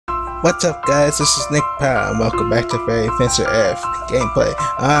What's up, guys? This is Nick Powell, and welcome back to Very Fencer F gameplay.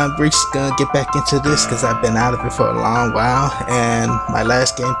 I'm just gonna get back into this because I've been out of it for a long while, and my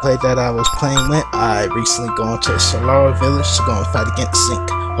last gameplay that I was playing with, I recently gone to Solaru Village to go and fight against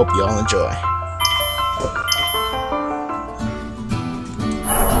Zenke. Hope you all enjoy.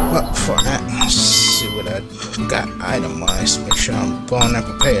 Well, before that, let's see what I got itemized. Make sure I'm going and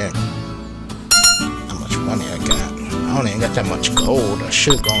prepared. How much money I got? I don't even got that much gold. I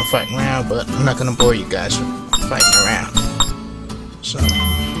should go and fight around, but I'm not gonna bore you guys with fighting around. So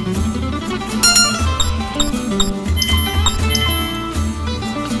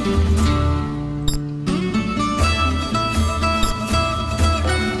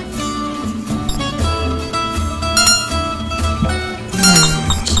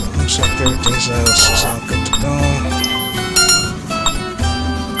looks like everything's else all good to go.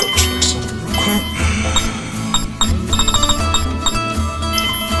 Go check something real quick.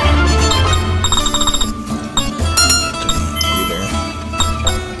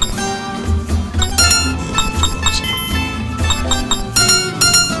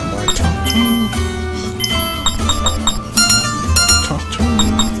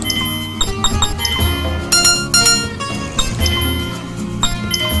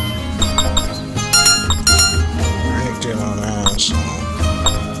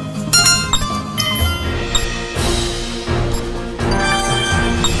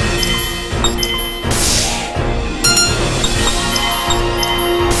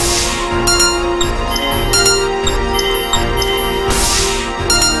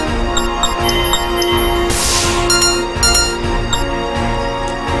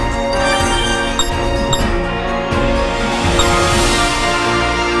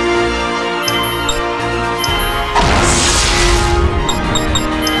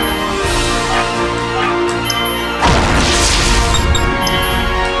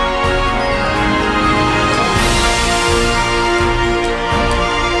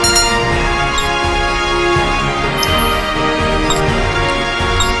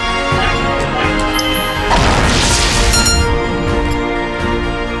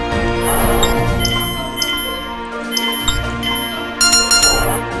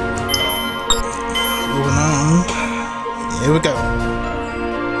 Here we go.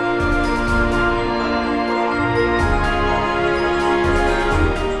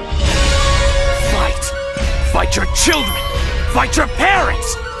 Fight! Fight your children! Fight your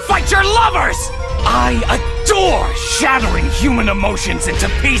parents! Fight your lovers! I adore shattering human emotions into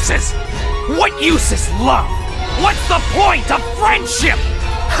pieces! What use is love? What's the point of friendship?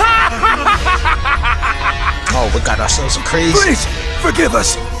 Oh, we got ourselves a crazy. Please, forgive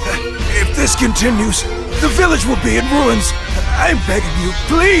us! If this continues, the village will be in ruins. I'm begging you,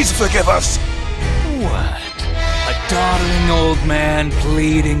 please forgive us. What? A doddering old man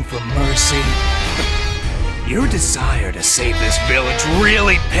pleading for mercy? Your desire to save this village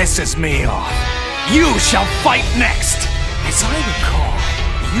really pisses me off. You shall fight next! As I recall,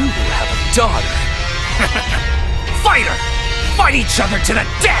 you have a daughter. Fight her! Fight each other to the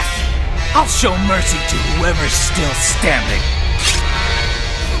death! I'll show mercy to whoever's still standing.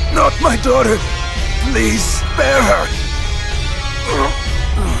 Not my daughter. Please spare her.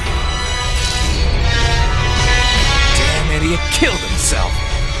 Damn idiot killed himself.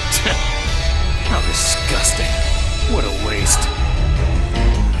 How disgusting. What a waste.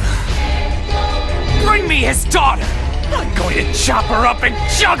 Bring me his daughter! I'm going to chop her up and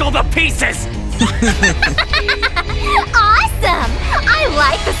juggle the pieces! Awesome! I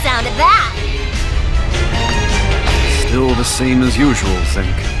like the sound of that! Still the same as usual,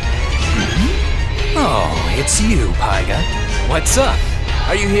 Zenke. Oh, it's you, Paiga. What's up?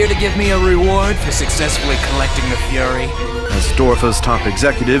 Are you here to give me a reward for successfully collecting the Fury? As Dorfa's top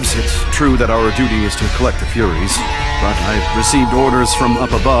executives, it's true that our duty is to collect the Furies, but I've received orders from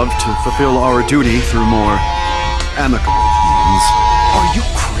up above to fulfill our duty through more amicable means. Are you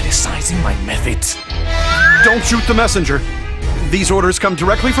criticizing my methods? Don't shoot the messenger! These orders come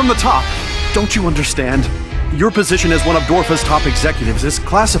directly from the top. Don't you understand? Your position as one of Dorfa's top executives is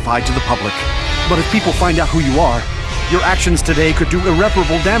classified to the public. But if people find out who you are, your actions today could do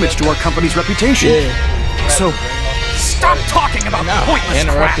irreparable damage to our company's reputation. Yeah. So, stop talking about pointless crap!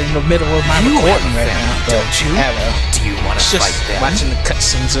 Interrupting the middle of my recording right now, don't you? Do you want to Just fight them? watching the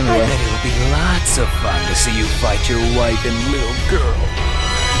cutscenes I anyway. bet it'll be lots of fun to see you fight your wife and little girl.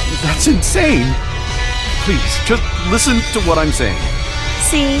 that's insane! Please, just listen to what I'm saying.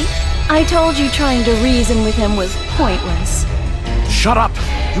 See? I told you trying to reason with him was pointless. Shut up!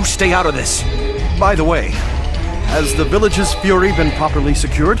 You stay out of this! By the way, has the village's fury been properly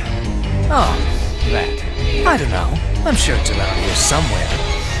secured? Oh, that. I don't know. I'm sure it's around here somewhere.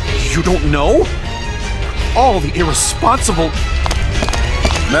 You don't know? All the irresponsible...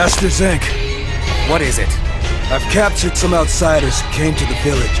 Master Zenke, What is it? I've captured some outsiders who came to the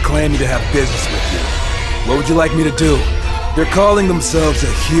village claiming to have business with you. What would you like me to do? They're calling themselves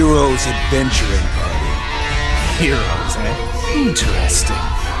a heroes adventuring party. Heroes, eh? Interesting.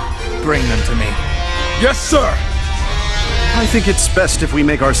 Bring them to me. Yes, sir! I think it's best if we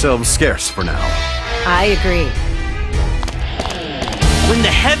make ourselves scarce for now. I agree. When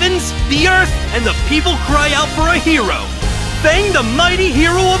the heavens, the earth, and the people cry out for a hero, Fang, the mighty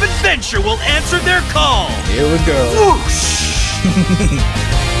hero of adventure, will answer their call. Here we go. Whoosh!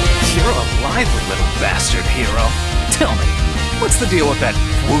 You're a lively little bastard, hero. Tell me, what's the deal with that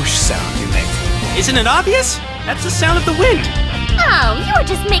whoosh sound you make? Isn't it obvious? That's the sound of the wind. Oh, you were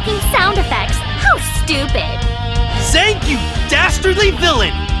just making sound effects. How stupid. Zank, you dastardly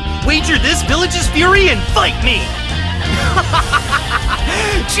villain! Wager this village's fury and fight me!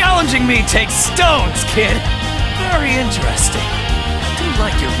 Challenging me takes stones, kid. Very interesting. I do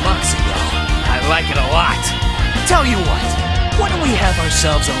like your moxie, though. I like it a lot. Tell you what, why don't we have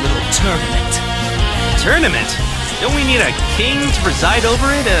ourselves a little tournament? Tournament? Don't we need a king to preside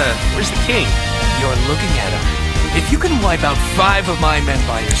over it? Where's the king? You're looking at him. If you can wipe out 5 of my men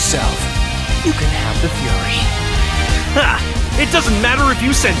by yourself, you can have the fury. Ha! It doesn't matter if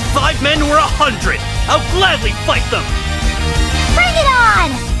you send 5 men or 100! I'll gladly fight them! Bring it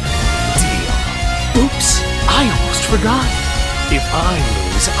on! Deal. Oops, I almost forgot. If I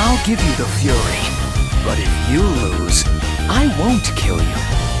lose, I'll give you the fury. But if you lose, I won't kill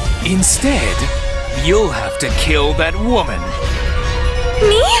you. Instead, you'll have to kill that woman.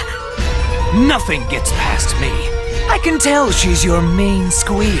 Me? Nothing gets past me. I can tell she's your main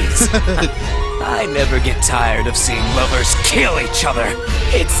squeeze. I never get tired of seeing lovers kill each other.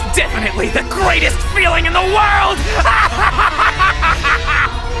 It's definitely the greatest feeling in the world!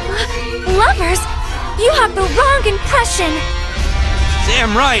 Lovers? You have the wrong impression.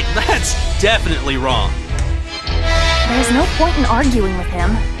 Damn right, that's definitely wrong. There's no point in arguing with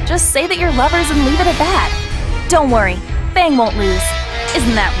him. Just say that you're lovers and leave it at that. Don't worry, Fang won't lose.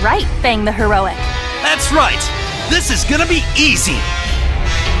 Isn't that right, Fang the heroic? That's right! This is gonna be easy!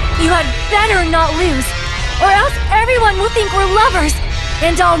 You had better not lose, or else everyone will think we're lovers,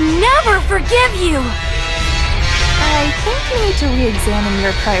 and I'll never forgive you. I think you need to re-examine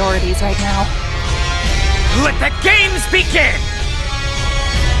your priorities right now. Let the games begin!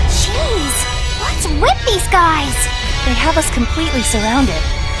 Jeez, what's with these guys? They have us completely surrounded.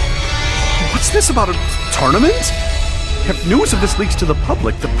 What's this about a tournament? If news of this leaks to the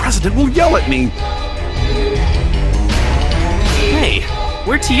public, the president will yell at me. Hey,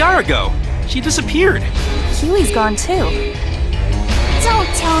 where'd Tiara go? She disappeared. Huey's gone too. Don't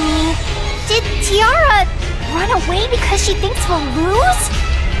tell me. Did Tiara run away because she thinks we'll lose?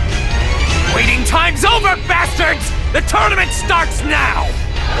 Waiting time's over, bastards! The tournament starts now!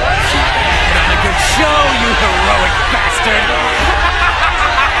 Put on a good show, you heroic bastard!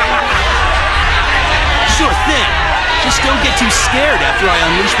 Sure thing. Just don't get too scared after I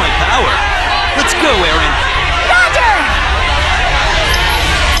unleash my power. Let's go, Aaron. Roger!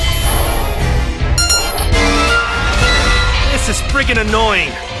 This is friggin'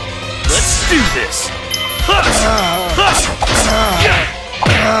 annoying. Let's do this.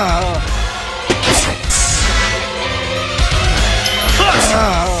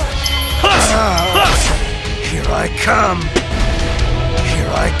 Here I come.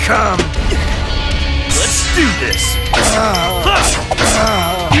 Here I come. Let's do this.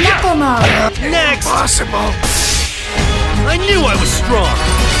 Knuckle mode. Next. Impossible. I knew I was strong.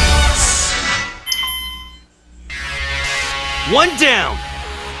 One down.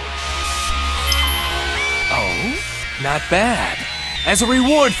 Oh, not bad. As a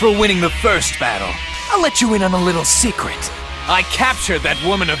reward for winning the first battle, I'll let you in on a little secret. I captured that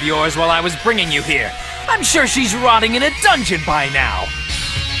woman of yours while I was bringing you here. I'm sure she's rotting in a dungeon by now.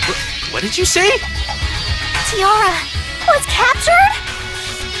 What did you say? Tiara was captured?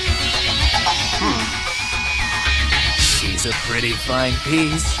 She's a pretty fine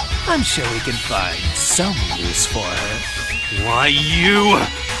piece. I'm sure we can find some use for her. Why, you...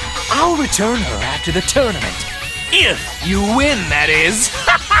 I'll return her after the tournament. If you win, that is.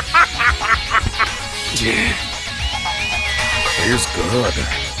 He's good.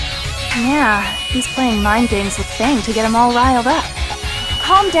 Yeah, he's playing mind games with Fang to get him all riled up.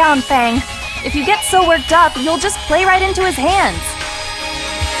 Calm down, Fang. If you get so worked up, you'll just play right into his hands.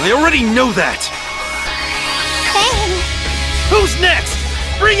 I already know that. Fang. Who's next?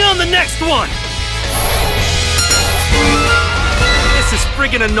 Bring on the next one. This is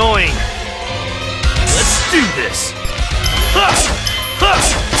friggin' annoying. Let's do this.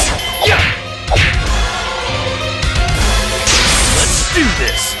 Let's do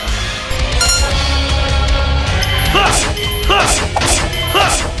this!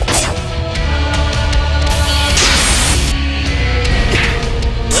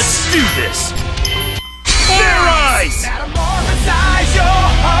 Let's do this! Their eyes!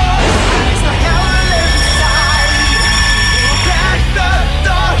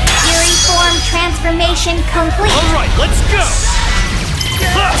 Fury form transformation complete. Alright, let's go!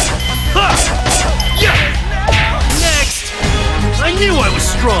 Next! I knew I was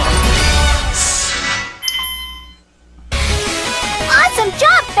strong! Awesome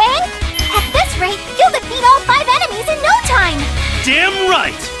job, Fang! At this rate, you'll defeat all 5 enemies in no time! Damn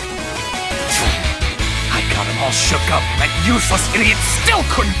right! I got him all shook up, and that useless idiot still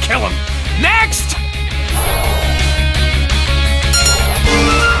couldn't kill him! Next!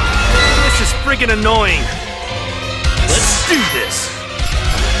 This is friggin' annoying! Let's do this!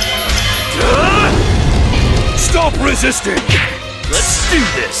 Stop resisting! Let's do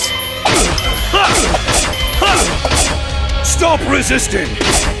this! Stop resisting!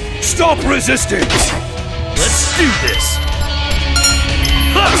 Stop resisting! Let's do this!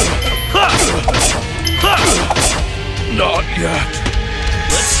 Not yet.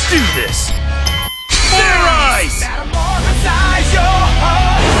 Let's do this! Their eyes!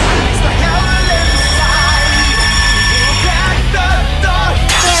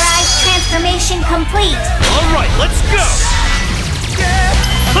 Their eyes transformation complete. Alright, let's go!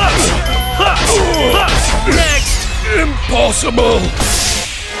 Next! Impossible!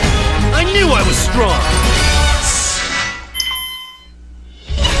 I knew I was strong!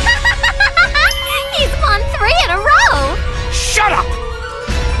 He's won 3 in a row! Shut up!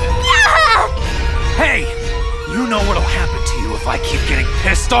 Ah! Hey! You know what'll happen to you if I keep getting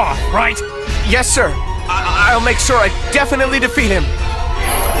pissed off, right? Yes, sir. I'll make sure I definitely defeat him.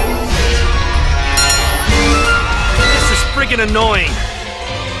 This is friggin' annoying!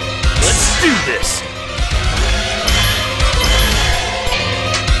 Let's do this!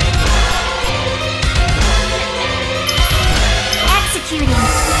 Executing.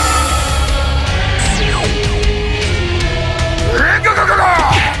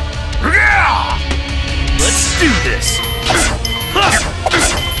 Let's do this!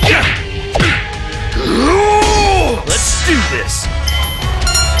 Let's do this!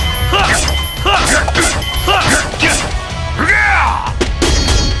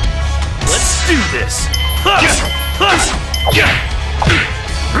 Let's do this!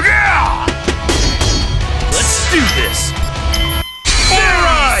 Let's do this! Their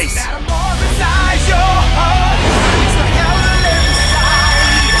eyes! Their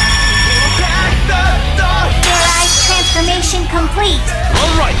eyes transformation complete.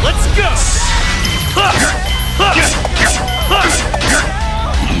 Alright, let's go!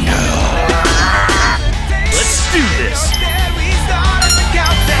 Let's do this!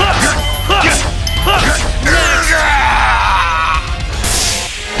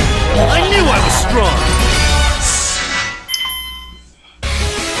 I knew I was strong!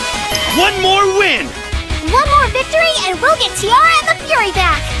 One more win! One more victory and we'll get Tiara and the Fury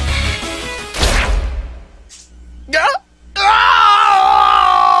back.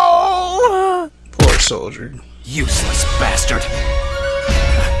 Poor soldier. Useless bastard.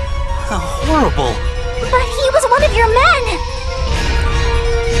 How horrible! But he was one of your men.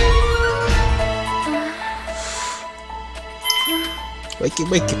 Wakey,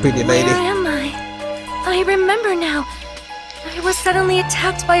 wakey, pretty lady. Where am I? I remember now. I was suddenly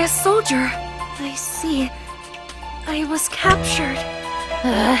attacked by a soldier. I see. I was captured.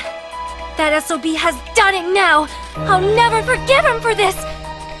 That SOB has done it now! I'll never forgive him for this!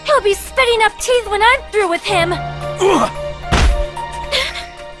 He'll be spitting up teeth when I'm through with him!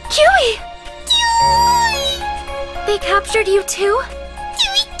 Kiwi! They captured you too?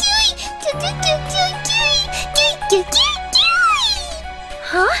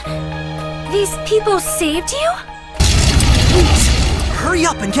 Huh? These people saved you? Please, hurry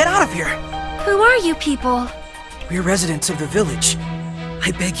up and get out of here! Who are you people? We're residents of the village.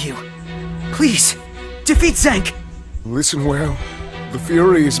 I beg you. Please, defeat Zenke! Listen well. The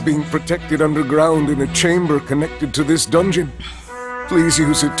Fury is being protected underground in a chamber connected to this dungeon. Please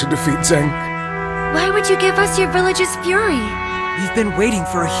use it to defeat Zenke. Why would you give us your village's fury? We've been waiting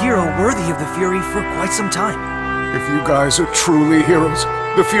for a hero worthy of the Fury for quite some time. If you guys are truly heroes,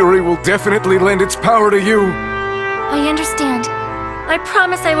 the Fury will definitely lend its power to you. I understand. I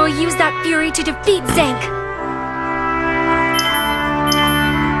promise I will use that fury to defeat Zenke.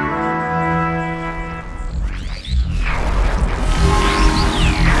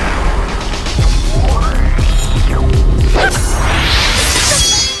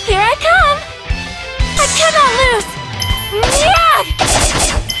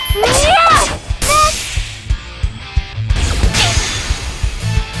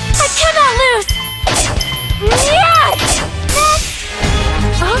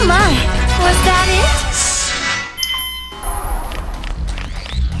 that it?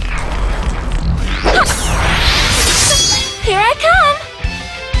 Here I come!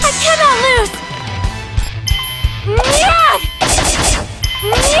 I cannot lose! Yeah!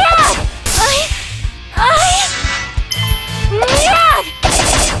 Yeah! Yeah!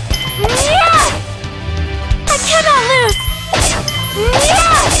 Yeah! I cannot lose!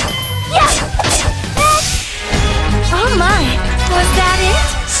 Yeah! Yeah! Oh my! Was that it?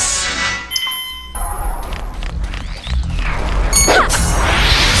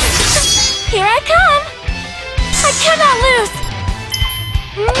 Here I come! I cannot lose!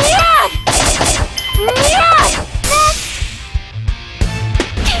 Yeah! Yeah!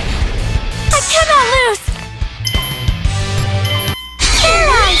 I cannot lose!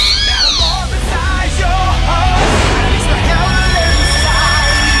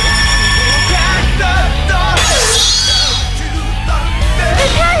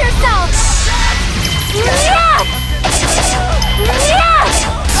 Prepare yourself! Yeah! Yeah!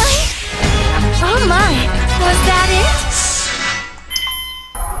 Oh my! Was that it?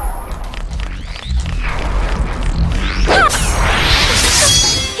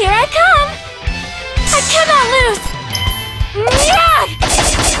 Here I come! I cannot lose! Yeah!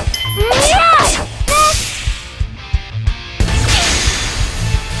 Yeah!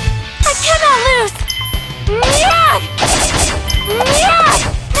 I cannot lose! Yeah! Yeah!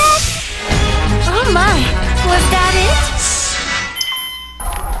 Oh my! Was that it?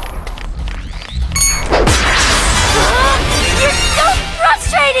 You're so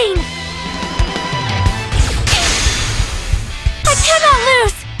frustrating! I cannot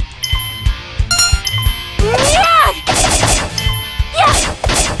lose! Yeah! Yeah!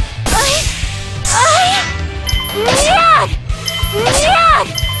 Yeah! Yeah!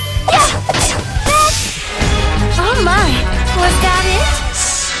 Yeah! Oh my! Was that it?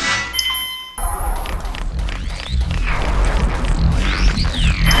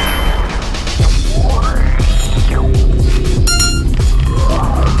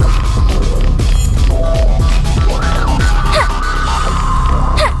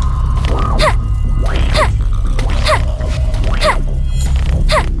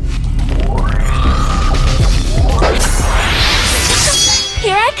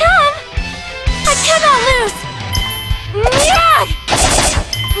 Here I come! I cannot lose! Yeah!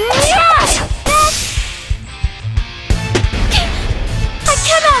 Yeah! I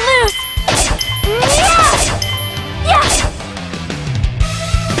cannot lose! Yeah! Yeah!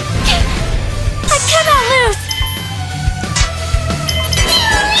 I cannot lose!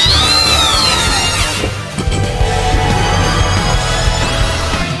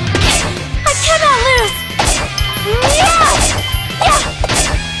 I cannot lose! Yeah! Yeah!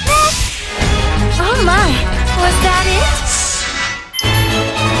 Oh my! Was that it?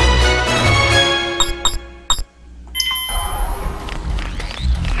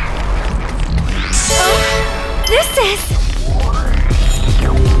 Oh, this is...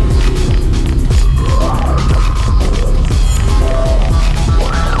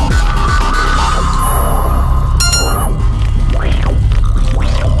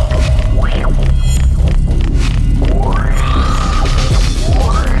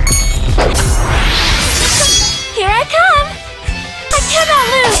 Here I come! I cannot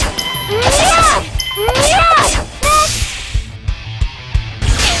lose! Yeah! Yeah!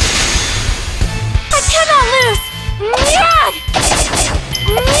 I cannot lose! Yeah!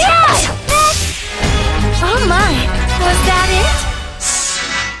 Yeah! Oh my! Was that it?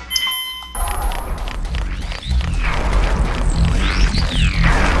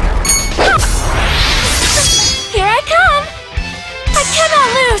 Here I come! I cannot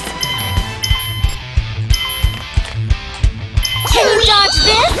lose! Can you dodge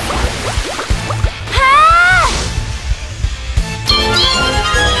this? Ah!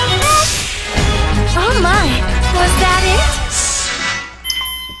 Oh my! Was that it?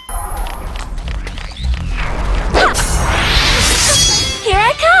 Here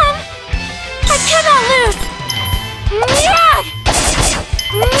I come! I cannot lose! Yeah!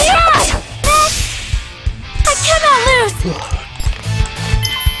 Yeah! I cannot lose!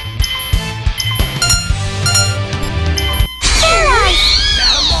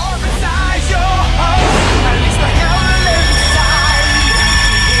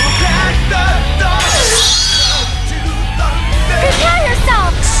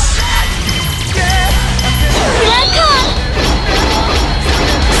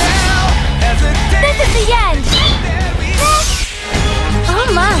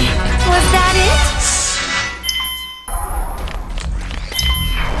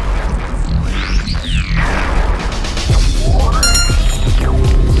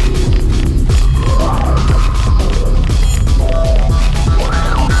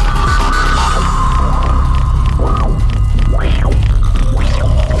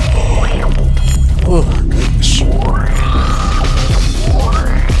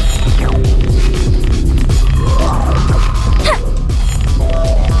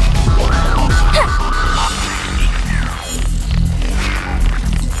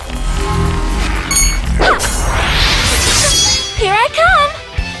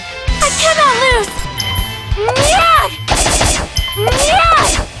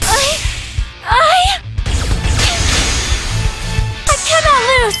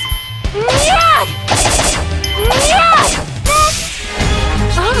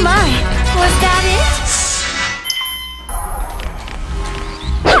 Was that it?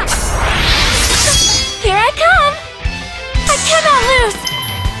 Here I come! I cannot lose!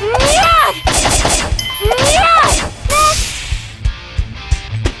 Yeah! Yeah!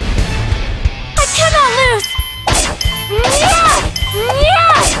 I cannot lose! Yeah!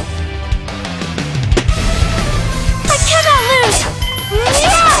 Yeah! I cannot lose!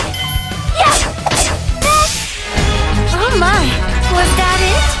 Yeah! Yeah! Oh my! Was that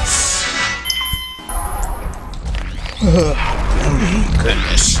it?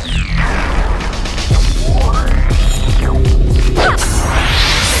 Goodness.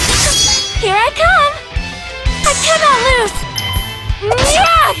 Here I come! I cannot lose!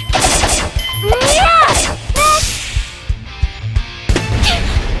 Yeah! Yeah!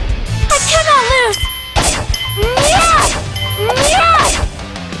 I cannot lose! Yeah! Yeah!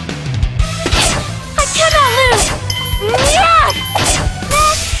 I cannot lose! Yeah!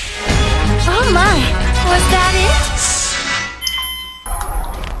 Oh my! Was that it?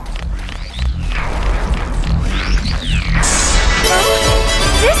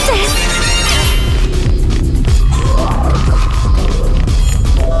 This is...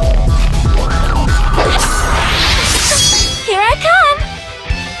 Here I come!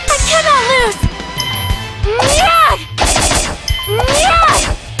 I cannot lose! Yeah! Yeah!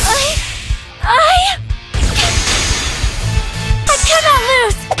 I cannot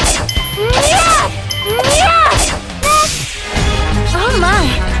lose! Yeah! Yeah! Oh my!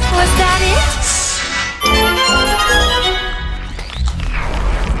 Was that it?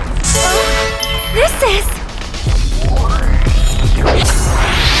 This is...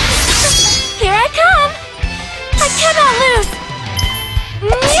 Here I come! I cannot lose!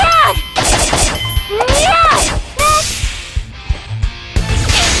 Yeah! Yeah!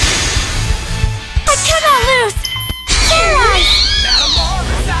 I cannot lose! Paralyzed!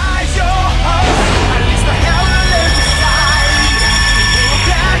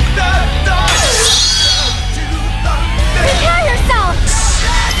 Prepare yourself!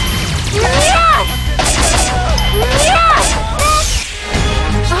 Yeah! Yeah!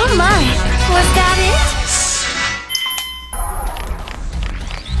 Oh my! Was that it?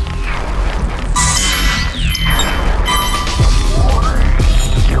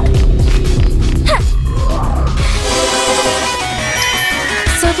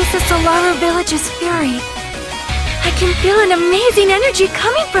 So this is Solaru Village's fury. I can feel an amazing energy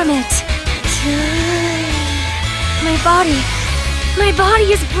coming from it. My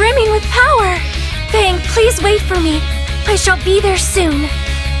body is brimming with power. Fang, please wait for me. I shall be there soon.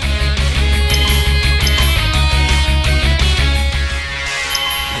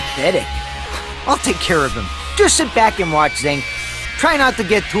 Pathetic. I'll take care of him. Just sit back and watch, Zenke. Try not to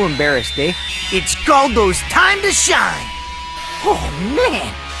get too embarrassed, eh? It's Goldo's time to shine! Oh,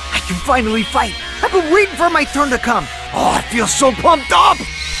 man! I can finally fight! I've been waiting for my turn to come! Oh, I feel so pumped up!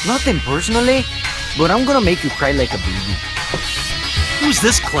 Nothing personally, but I'm gonna make you cry like a baby. Who's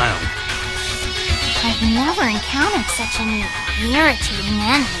this clown? I've never encountered such an irritating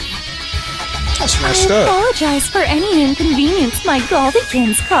enemy. That's I messed up. apologize for any inconvenience my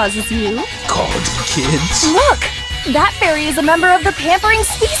Goldikins causes you. Called kids. Look! That fairy is a member of the Pampering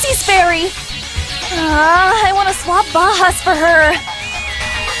Species Fairy! I want to swap Bajas for her.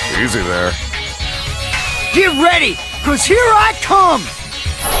 Easy there. Get ready, cause here I come!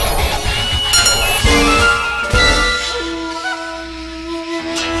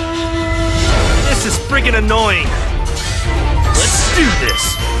 This is friggin' annoying. Let's do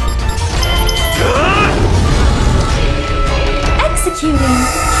this. Executing.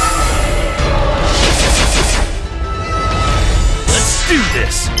 Let's do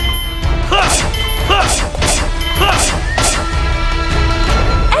this. Ha! Ha! Ha!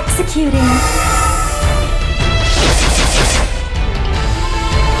 Executing.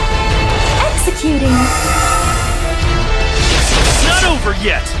 Executing. It's not over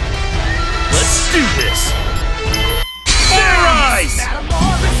yet. Let's do this.